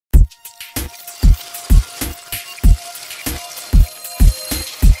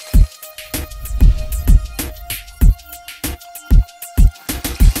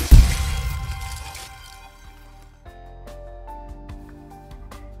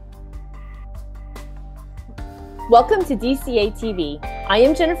Welcome to DCA TV. I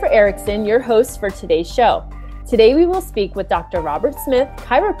am Jennifer Erickson, your host for today's show. Today we will speak with Dr. Robert Smith,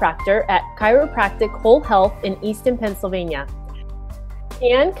 chiropractor at Chiropractic Whole Health in Easton, Pennsylvania.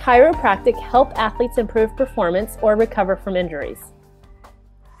 Can chiropractic help athletes improve performance or recover from injuries?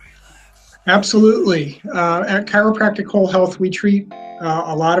 Absolutely. At Chiropractic Whole Health, we treat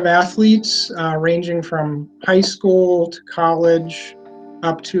a lot of athletes ranging from high school to college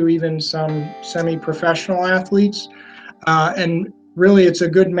up to even some semi-professional athletes. And really it's a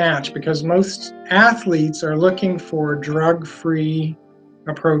good match because most athletes are looking for drug-free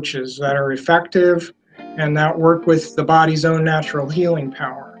approaches that are effective and that work with the body's own natural healing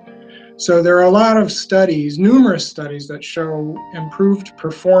power. So there are a lot of studies, numerous studies, that show improved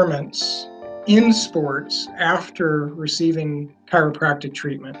performance in sports after receiving chiropractic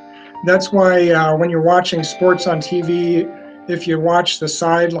treatment. That's why when you're watching sports on TV, if you watch the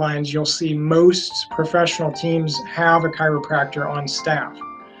sidelines, you'll see most professional teams have a chiropractor on staff.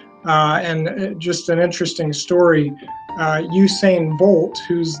 And just an interesting story, Usain Bolt,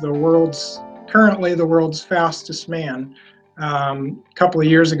 who's currently the world's fastest man, a couple of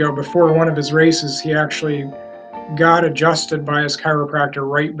years ago, before one of his races, he actually got adjusted by his chiropractor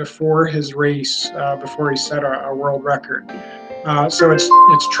right before his race, before he set a world record. So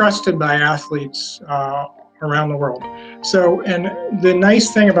it's trusted by athletes around the world. So, and the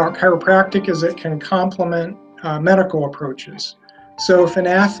nice thing about chiropractic is it can complement medical approaches. So if an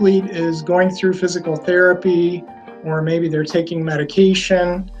athlete is going through physical therapy, or maybe they're taking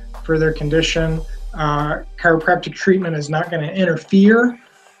medication for their condition, chiropractic treatment is not going to interfere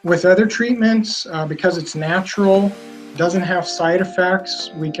with other treatments because it's natural, doesn't have side effects.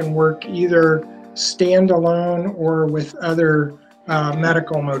 We can work either standalone or with other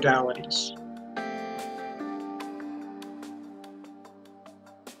medical modalities.